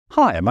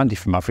Hi, I'm Andy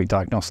from Maverick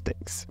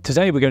Diagnostics.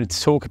 Today we're going to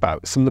talk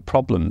about some of the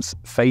problems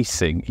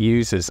facing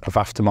users of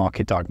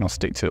aftermarket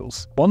diagnostic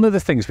tools. One of the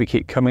things we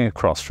keep coming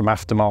across from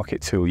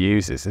aftermarket tool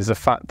users is the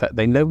fact that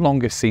they no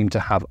longer seem to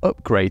have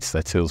upgrades to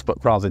their tools,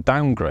 but rather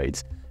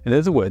downgrades. In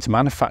other words,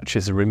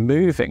 manufacturers are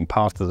removing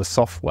part of the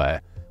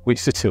software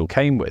which the tool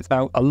came with.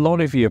 Now, a lot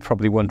of you are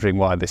probably wondering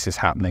why this is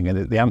happening,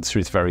 and the answer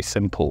is very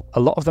simple. A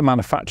lot of the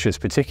manufacturers,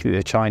 particularly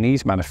the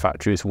Chinese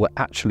manufacturers, were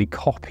actually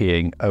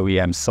copying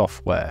OEM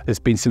software. There's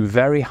been some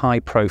very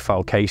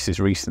high-profile cases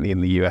recently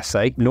in the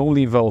USA,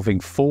 normally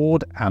involving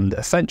Ford and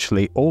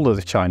essentially all of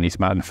the Chinese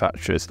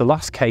manufacturers. The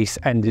last case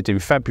ended in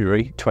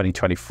February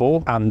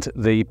 2024, and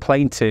the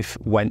plaintiff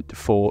went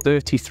for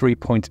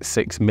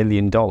 $33.6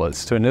 million.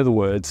 So in other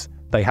words,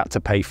 they had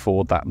to pay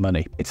Ford that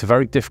money. It's a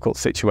very difficult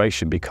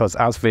situation because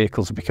as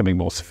vehicles are becoming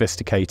more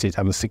sophisticated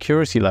and the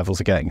security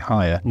levels are getting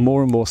higher,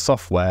 more and more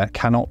software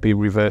cannot be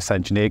reverse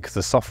engineered because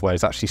the software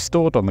is actually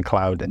stored on the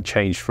cloud and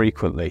changed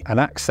frequently. And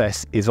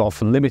access is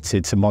often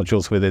limited to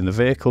modules within the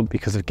vehicle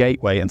because of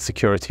gateway and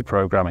security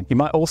programming. You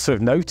might also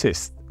have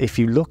noticed, if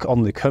you look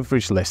on the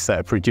coverage lists that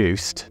are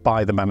produced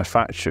by the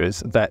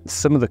manufacturers, that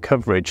some of the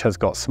coverage has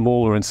got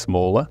smaller and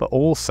smaller, but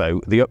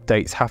also the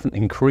updates haven't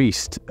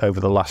increased over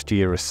the last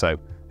year or so.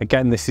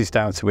 Again, this is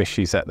down to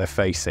issues that they're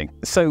facing.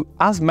 So,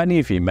 as many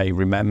of you may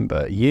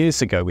remember,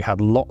 years ago we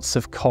had lots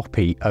of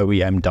copy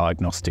OEM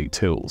diagnostic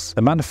tools.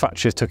 The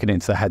manufacturers took it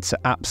into their heads to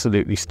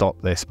absolutely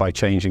stop this by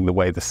changing the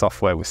way the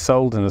software was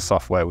sold and the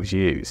software was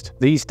used.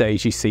 These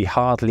days you see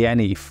hardly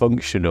any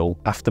functional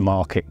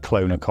aftermarket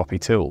clone and copy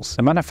tools.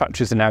 The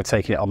manufacturers are now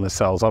taking it on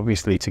themselves,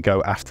 obviously, to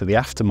go after the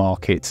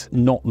aftermarket,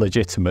 not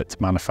legitimate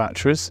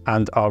manufacturers,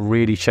 and are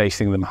really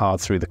chasing them hard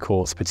through the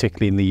courts,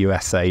 particularly in the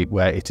USA,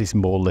 where it is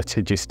more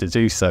litigious to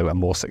do so and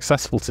more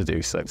successful to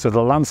do so. So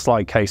the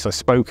landslide case I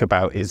spoke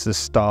about is the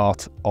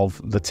start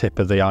of the tip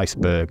of the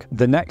iceberg.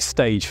 The next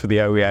stage for the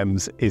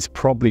OEMs is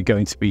probably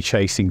going to be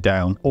chasing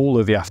down all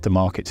of the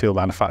aftermarket tool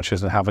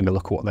manufacturers and having a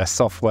look at what their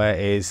software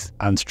is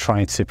and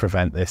trying to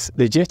prevent this.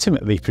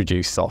 Legitimately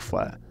produced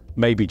software,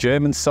 maybe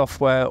German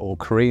software or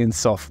Korean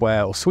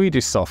software or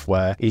Swedish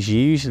software, is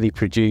usually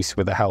produced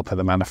with the help of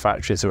the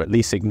manufacturers, or at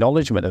least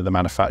acknowledgement of the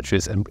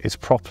manufacturers, and is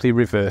properly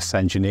reverse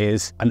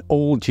engineered, and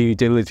all due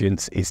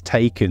diligence is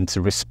taken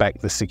to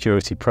respect the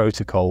security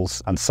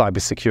protocols and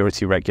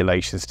cybersecurity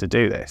regulations to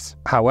do this.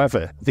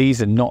 However,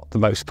 these are not the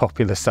most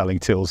popular selling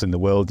tools in the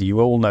world.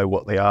 You all know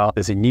what they are.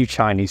 There's a new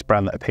Chinese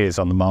brand that appears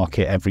on the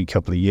market every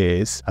couple of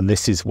years, and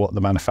this is what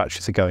the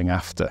manufacturers are going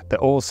after. They're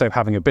also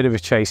having a bit of a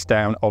chase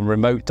down on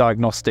remote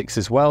diagnostics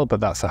as well,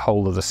 but that's a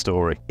whole other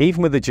story.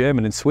 Even with the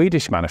German and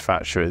Swedish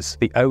manufacturers,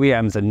 the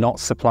OEMs are not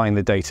supplying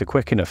the data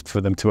quick enough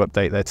for them to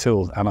update their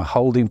tools and are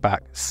holding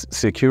back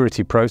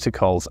security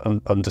protocols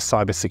under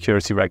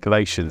cybersecurity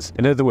regulations.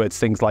 In other words,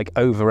 things like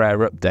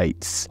over-air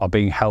updates are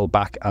being held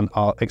back and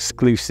are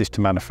exclusive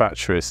to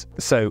manufacturers.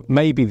 So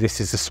maybe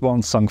this is a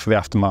swan song for the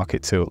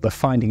aftermarket tool. They're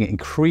finding it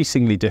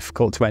increasingly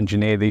difficult to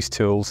engineer these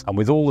tools, and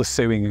with all the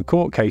suing and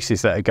court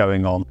cases that are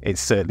going on, it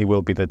certainly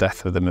will be the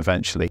death of them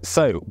eventually.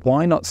 So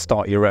why not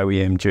start your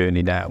OEM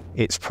journey now?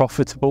 It's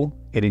profitable.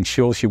 It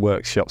ensures your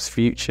workshop's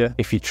future.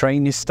 If you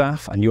train your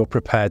staff and you're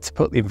prepared to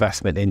put the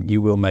investment in,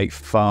 you will make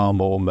far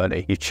more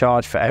money. You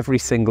charge for every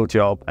single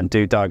job and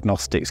do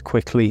diagnostics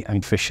quickly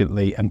and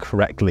efficiently and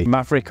correctly.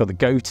 Maverick are the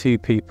go-to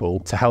people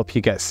to help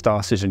you get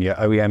started on your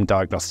OEM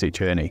diagnostic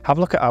journey. Have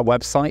a look at our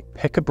website,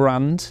 pick a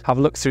brand, have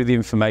a look through the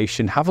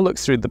information, have a look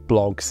through the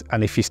blogs,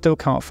 and if you still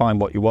can't find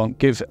what you want,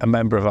 give a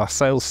member of our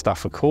sales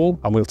staff a call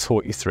and we'll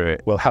talk you through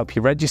it. We'll help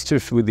you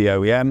register with the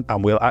OEM,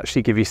 and we'll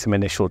actually give you some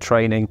initial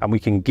training, and we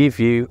can give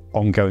you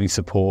ongoing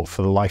support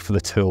for the life of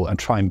the tool and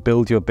try and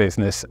build your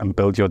business and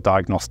build your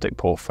diagnostic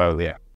portfolio.